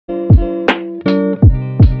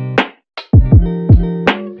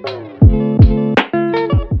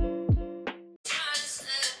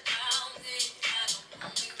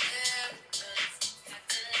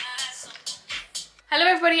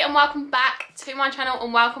to my channel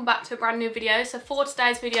and welcome back to a brand new video. So for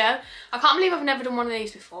today's video, I can't believe I've never done one of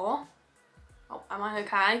these before. Oh, am I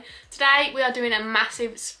okay? Today we are doing a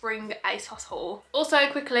massive spring Asos haul. Also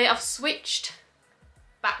quickly, I've switched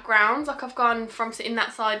backgrounds. Like I've gone from sitting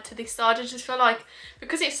that side to this side. I just feel like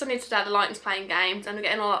because it's sunny today, the lighting's playing games and I'm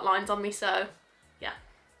getting all that lines on me, so yeah,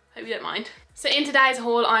 hope you don't mind. So in today's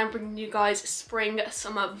haul, I'm bringing you guys spring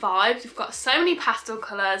summer vibes. We've got so many pastel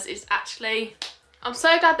colours. I'm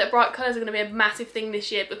so glad that bright colours are going to be a massive thing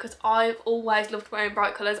this year because I've always loved wearing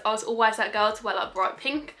bright colours. I was always that girl to wear like bright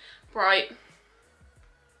pink, bright,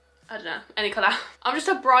 I don't know, any colour. I'm just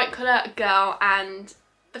a bright colour girl, and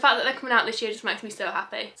the fact that they're coming out this year just makes me so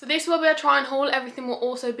happy. So this will be a try and haul. Everything will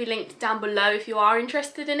also be linked down below if you are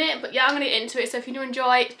interested in it. But yeah, I'm going to get into it. So if you do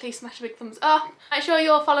enjoy it, please smash a big thumbs up. Make sure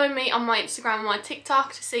you're following me on my Instagram and my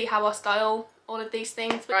TikTok to see how I style all of these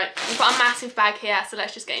things. Right, we've got a massive bag here, so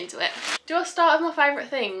let's just get into it. Do I start with my favourite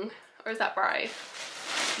thing, or is that brave?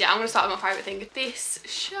 Yeah, I'm going to start with my favourite thing. This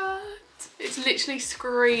shirt, it's literally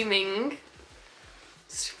screaming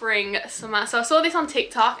spring summer. So I saw this on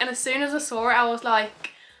TikTok, and as soon as I saw it, I was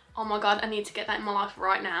like, oh my god, I need to get that in my life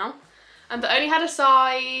right now. And they only had a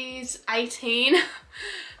size 18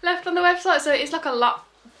 left on the website, so it's like a lot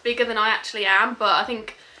bigger than I actually am, but I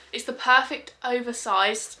think it's the perfect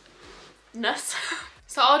oversizedness.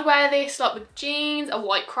 So I would wear this like with jeans, a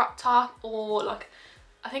white crop top, or like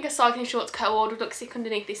I think a cycling shorts coat would look sick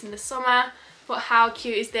underneath this in the summer. But how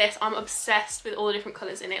cute is this? I'm obsessed with all the different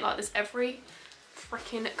colours in it. Like there's every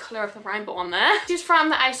freaking colour of the rainbow on there. This is from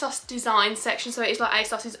the Asos design section, so it's like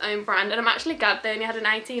Asos's own brand, and I'm actually glad they only had an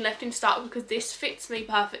 18 left in stock because this fits me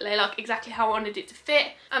perfectly, like exactly how I wanted it to fit.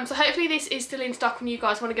 So hopefully this is still in stock when you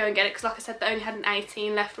guys want to go and get it, because like I said, they only had an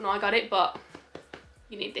 18 left when I got it, but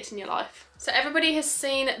you need this in your life. So everybody has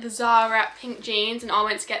seen the Zara pink jeans, and I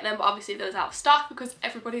went to get them, but obviously those out of stock because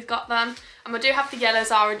everybody's got them. And I do have the yellow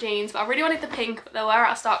Zara jeans, but I really wanted the pink, but they were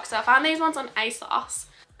out of stock, so I found these ones on Asos.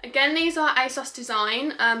 Again, these are Asos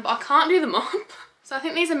design, but I can't do them up. So I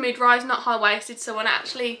think these are mid-rise, not high-waisted, so when I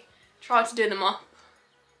actually try to do them up,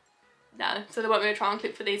 no. So there won't be a triangle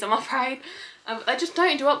clip for these, I'm afraid. They just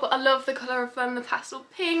don't do up, but I love the colour of them, the pastel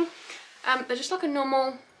pink. They're just like a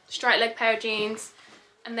normal straight leg pair of jeans.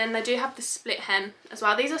 And then they do have the split hem as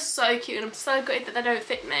well. These are so cute, and I'm so gutted that they don't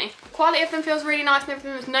fit me. The quality of them feels really nice and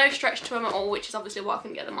everything. There's no stretch to them at all, which is obviously why I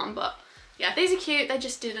couldn't get them on, but yeah, these are cute. They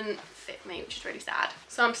just didn't fit me, which is really sad.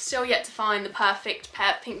 So I'm still yet to find the perfect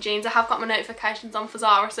pair of pink jeans. I have got my notifications on for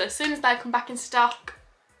Zara, so as soon as they come back in stock,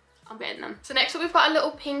 I'm getting them. So next up, we've got a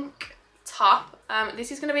little pink top.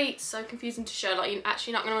 This is going to be so confusing to show. Like, you're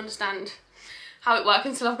actually not going to understand how it works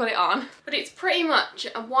until I've got it on. But it's pretty much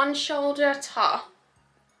a one shoulder top,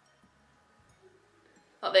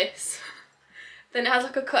 like this. Then it has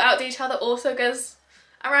like a cutout detail that also goes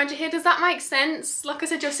around your hair. Does that make sense? Like I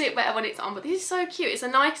said, you'll see it better when it's on, but this is so cute. It's a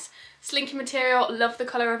nice slinky material. Love the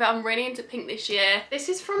colour of it. I'm really into pink this year. This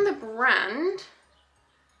is from the brand,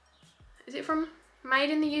 is it from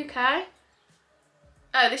Made in the UK?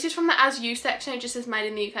 Oh, this is from the As You section. It just says Made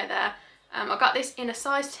in the UK there. I got this in a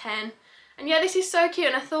size 10, and yeah, this is so cute.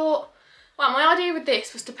 And I thought, well, my idea with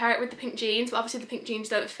this was to pair it with the pink jeans, but obviously the pink jeans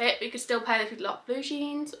don't fit, but you could still pair this with like blue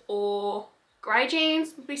jeans or grey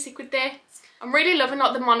jeans. Would be sick with this. I'm really loving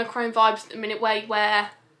like the monochrome vibes at the minute, where you wear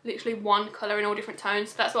literally one colour in all different tones.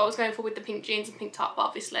 So that's what I was going for with the pink jeans and pink top, but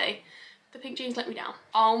obviously the pink jeans let me down.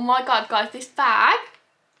 Oh my god, guys, this bag,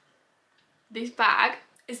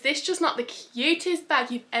 is this just not the cutest bag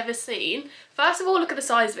you've ever seen? First of all, look at the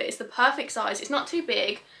size of it. It's the perfect size. It's not too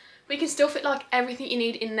big, but you can still fit like everything you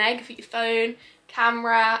need in there. You can fit your phone,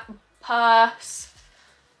 camera, purse.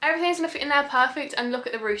 Everything's gonna fit in there perfect, and look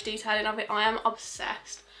at the ruched detailing of it. I am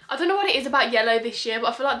obsessed. I don't know what it is about yellow this year, but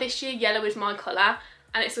I feel like this year yellow is my colour,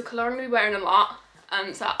 and it's the colour I'm going to be wearing a lot.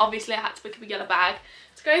 So obviously I had to pick up a yellow bag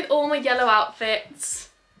to go with all my yellow outfits.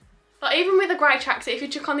 But even with a grey tracksuit, if you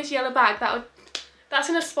chuck on this yellow bag, that's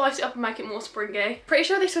going to spice it up and make it more springy. Pretty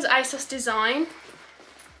sure this was Asos design.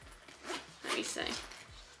 Let me see.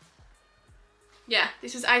 Yeah,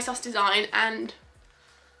 this was Asos design, and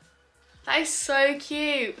that is so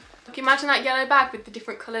cute. Like, imagine that yellow bag with the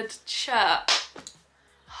different coloured shirt.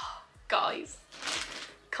 Guys,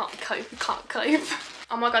 can't cope.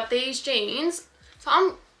 Oh my god, these jeans. So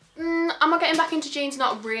am I getting back into jeans?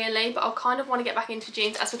 Not really, but I kind of want to get back into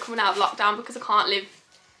jeans as we're coming out of lockdown, because I can't live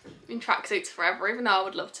in tracksuits forever, even though I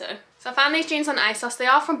would love to. So I found these jeans on Asos. They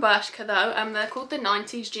are from Bershka though, they're called the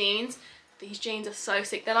 90s jeans. These jeans are so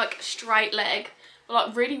sick. They're like straight leg, but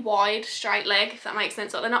like really wide straight leg, if that makes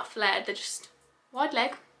sense. Like, they're not flared, they're just wide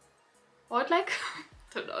leg.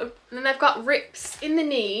 Don't know. And then they've got rips in the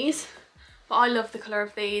knees but I love the colour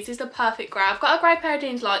of these. These are the perfect grey. I've got a grey pair of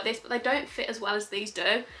jeans like this, but they don't fit as well as these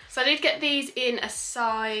do. So I did get these in a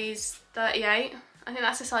size 38. I think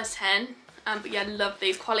that's a size 10. But yeah, love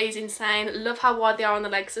these. Quality is insane. Love how wide they are on the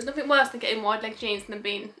legs. There's nothing worse than getting wide leg jeans than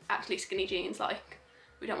being actually skinny jeans. Like,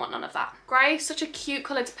 we don't want none of that. Grey is such a cute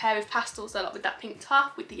colour to pair with pastels though, like with that pink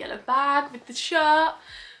top, with the yellow bag, with the shirt.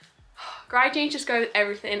 Grey jeans just go with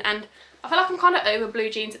everything, and I feel like I'm kind of over blue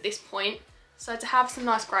jeans at this point. So to have some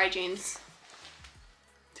nice grey jeans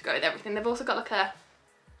to go with everything. They've also got like a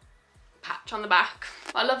patch on the back.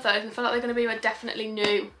 But I love those. I feel like they're going to be my definitely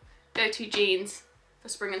new go-to jeans for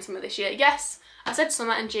spring and summer this year. Yes, I said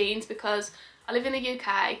summer and jeans because I live in the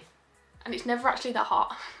UK and it's never actually that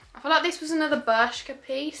hot. I feel like this was another Bershka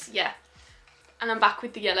piece. Yeah. And I'm back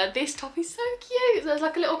with the yellow. This top is so cute. So it's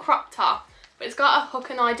like a little crop top, but it's got a hook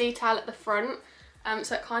and eye detail at the front.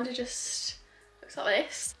 So it kind of just looks like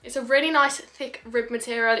this. It's a really nice thick rib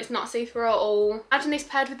material. It's not see-through at all. Imagine this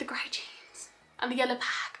paired with the grey jeans and the yellow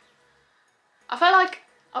bag. I feel like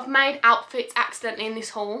I've made outfits accidentally in this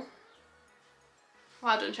haul.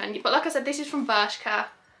 Well done, Thankyou. But like I said, this is from Bershka.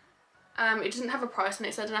 It doesn't have a price on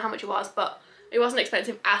it, so I don't know how much it was, but it wasn't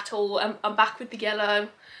expensive at all. I'm back with the yellow.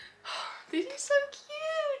 This is so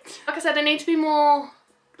cute. Like I said, I need to be more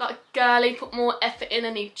like girly, put more effort in. I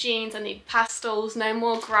need jeans, I need pastels, no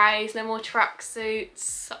more greys, no more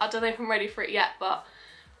tracksuits. I don't know if I'm ready for it yet, but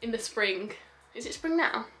in the spring, is it spring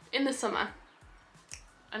now? In the summer,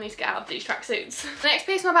 I need to get out of these tracksuits. The next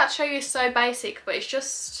piece I'm about to show you is so basic, but it's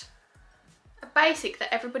just a basic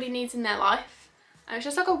that everybody needs in their life. And it's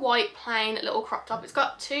just like a white plain little crop top. It's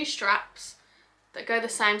got two straps that go the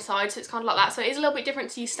same side, so it's kind of like that. So it is a little bit different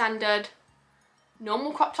to your standard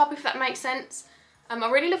normal crop top, if that makes sense. I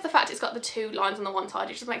really love the fact it's got the two lines on the one side.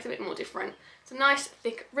 It just makes it a bit more different. It's a nice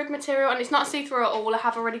thick rib material and it's not see-through at all. I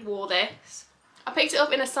have already wore this. I picked it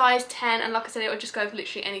up in a size 10 and like I said, it would just go for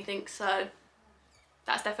literally anything, so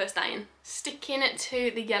that's their first day in. Sticking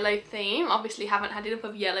to the yellow theme, obviously haven't had enough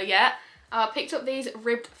of yellow yet. I picked up these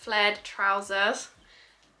ribbed flared trousers.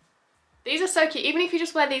 These are so cute, even if you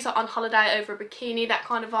just wear these on holiday over a bikini, that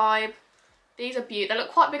kind of vibe. These are beautiful. They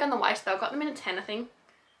look quite big on the waist though. I got them in a 10, I think.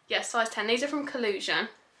 Yes, size 10. These are from Collusion.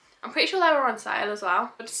 I'm pretty sure they were on sale as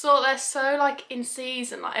well. I just thought they're so like in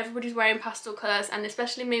season, like everybody's wearing pastel colours and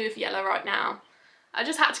especially me with yellow right now. I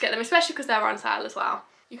just had to get them, especially because they were on sale as well.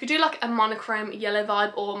 You could do like a monochrome yellow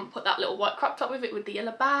vibe or put that little white crop top with it with the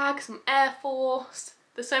yellow bag, some Air Force.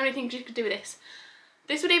 There's so many things you could do with this.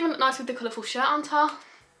 This would even look nice with the colourful shirt on top.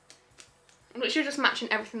 I'm literally just matching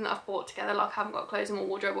everything that I've bought together, like I haven't got clothes in my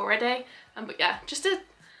wardrobe already. But yeah, just a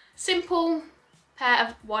simple pair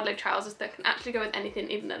of wide leg trousers that can actually go with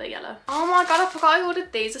anything, even though they're yellow. Oh my god, I forgot I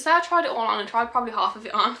ordered these. I say I tried it all on and tried probably half of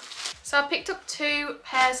it on. So I picked up two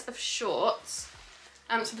pairs of shorts.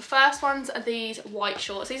 So the first ones are these white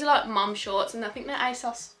shorts. These are like mum shorts and I think they're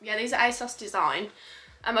Asos. Yeah, these are Asos design.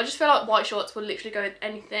 I just feel like white shorts will literally go with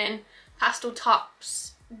anything. Pastel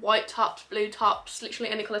tops, white tops, blue tops,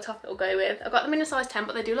 literally any colour top it'll go with. I got them in a size 10,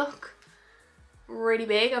 but they do look really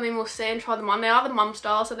big. I mean, we'll see and try them on. They are the mum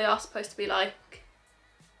style, so they are supposed to be like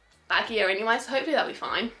baggier anyway, so hopefully that'll be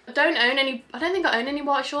fine. I don't think I own any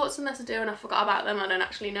white shorts unless I do and I forgot about them. I don't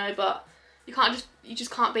actually know, but you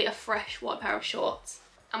just can't beat a fresh white pair of shorts.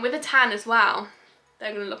 And with a tan as well,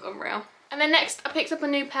 they're gonna look unreal. And then next, I picked up a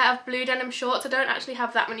new pair of blue denim shorts. I don't actually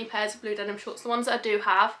have that many pairs of blue denim shorts. The ones that I do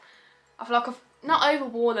have, I feel like I've not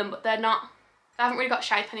overwore them, but they haven't really got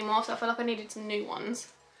shape anymore, so I feel like I needed some new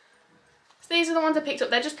ones. So these are the ones I picked up.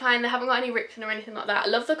 They're just plain, they haven't got any ripping or anything like that. I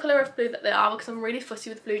love the colour of blue that they are because I'm really fussy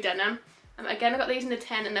with blue denim. Again, I got these in a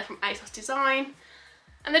 10 and they're from Asos Design.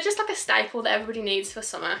 And they're just like a staple that everybody needs for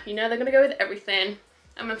summer. You know, they're going to go with everything.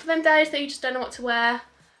 And for them days that you just don't know what to wear,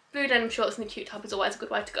 blue denim shorts and a cute top is always a good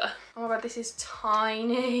way to go. Oh my god, this is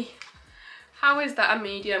tiny. How is that a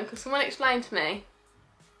medium? Can someone explain to me?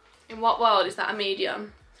 In what world is that a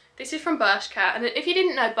medium? This is from Bershka. And if you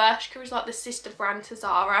didn't know, Bershka is like the sister brand to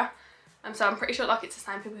Zara. So I'm pretty sure like it's the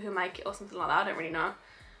same people who make it or something like that. I don't really know.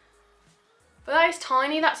 But that is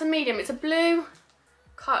tiny. That's a medium. It's a blue,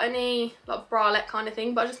 cottony, like bralette kind of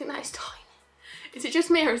thing. But I just think that is tiny. Is it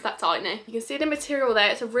just me or is that tiny? You can see the material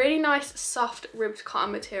there. It's a really nice soft ribbed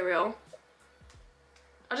cotton material.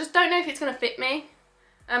 I just don't know if it's going to fit me.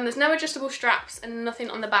 There's no adjustable straps and nothing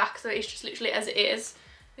on the back, so it's just literally as it is.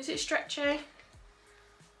 Is it stretchy?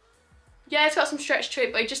 Yeah, it's got some stretch to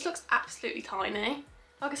it, but it just looks absolutely tiny.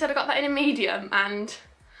 Like I said, I got that in a medium and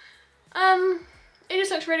it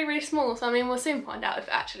just looks really, really small. So I mean, we'll soon find out if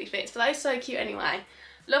it actually fits, but that is so cute anyway.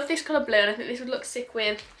 Love this colour blue and I think this would look sick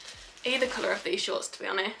with either colour of these shorts, to be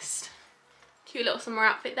honest. Cute little summer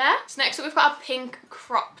outfit there. So next up we've got a pink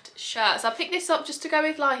cropped shirt. So I picked this up just to go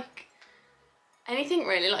with like anything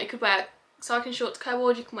really. Like you could wear cycling shorts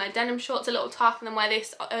co-ord, you can wear denim shorts, a little top, and then wear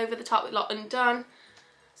this over the top with like undone.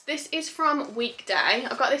 So this is from Weekday.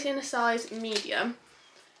 I've got this in a size medium.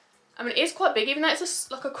 I mean, it is quite big, even though it's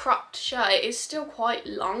like a cropped shirt, it is still quite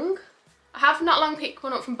long. I have not long picked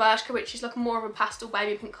one up from Bershka, which is like more of a pastel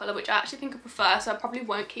baby pink colour, which I actually think I prefer, so I probably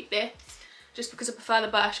won't keep this just because I prefer the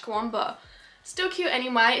Bershka one, but still cute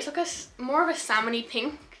anyway. It's like a more of a salmony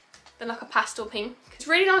pink than like a pastel pink. It's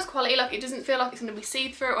really nice quality, like it doesn't feel like it's going to be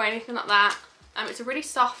see-through or anything like that. It's a really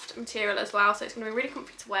soft material as well, so it's going to be really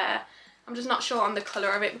comfy to wear. I'm just not sure on the colour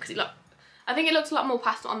of it because I think it looks a lot more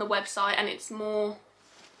pastel on the website and it's more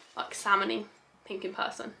like salmony pink in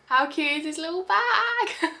person. How cute is this little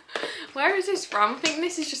bag? Where is this from? I think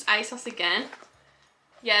this is just Asos again.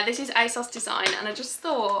 Yeah, this is Asos design, and I just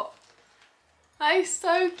thought that is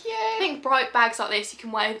so cute. I think bright bags like this you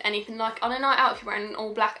can wear with anything. Like on a night out if you're wearing an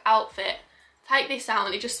all black outfit, take this out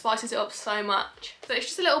and it just spices it up so much. So it's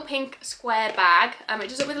just a little pink square bag. It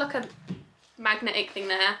does it with like a magnetic thing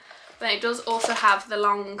there, but it does also have the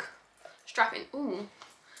long strapping. Ooh.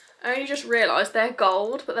 I only just realised they're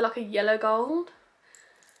gold, but they're like a yellow gold.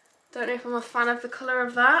 Don't know if I'm a fan of the colour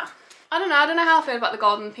of that. I don't know how I feel about the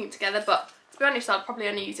gold and the pink together, but to be honest, I'd probably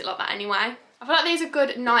only use it like that anyway. I feel like these are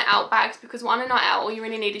good night out bags because on a night out, all you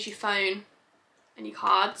really need is your phone and your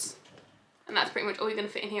cards. And that's pretty much all you're going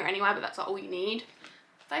to fit in here anyway, but that's like all you need.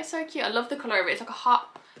 They're so cute. I love the colour of it. It's like a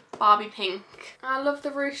hot Barbie pink. I love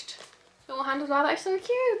the ruched little handles. They're so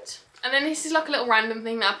cute. And then this is like a little random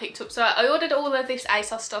thing that I picked up. So I ordered all of this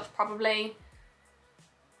Asos stuff probably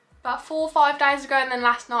about 4 or 5 days ago, and then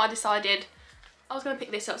last night I decided I was going to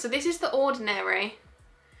pick this up. So this is the Ordinary.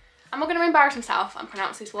 I'm not going to embarrass myself and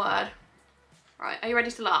pronounce this word. Right, are you ready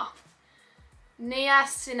to laugh?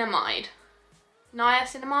 Niacinamide.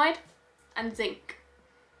 Niacinamide and zinc.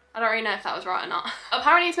 I don't really know if that was right or not.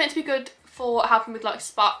 Apparently it's meant to be good for helping with like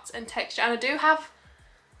spots and texture, and I do have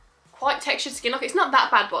quite textured skin. Like it's not that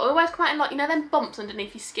bad, but I always come out in like, you know, them bumps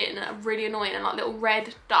underneath your skin that are really annoying, and like little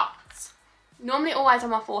red dots. Normally always on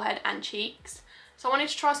my forehead and cheeks. So I wanted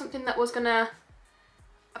to try something that was gonna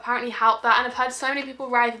apparently help that, and I've heard so many people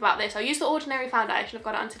rave about this. I used the Ordinary foundation, I've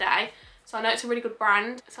got it on today, so I know it's a really good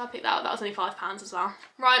brand, so I picked that up. That was only £5 as well.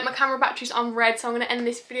 Right, my camera battery's on red, so I'm going to end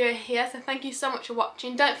this video here. So thank you so much for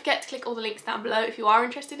watching. Don't forget to click all the links down below if you are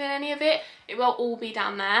interested in any of it. It will all be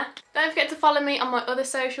down there. Don't forget to follow me on my other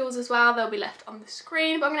socials as well. They'll be left on the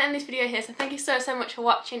screen. But I'm going to end this video here, so thank you so much for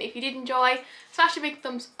watching. If you did enjoy, smash a big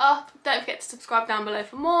thumbs up. Don't forget to subscribe down below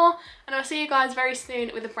for more, and I'll see you guys very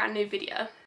soon with a brand new video.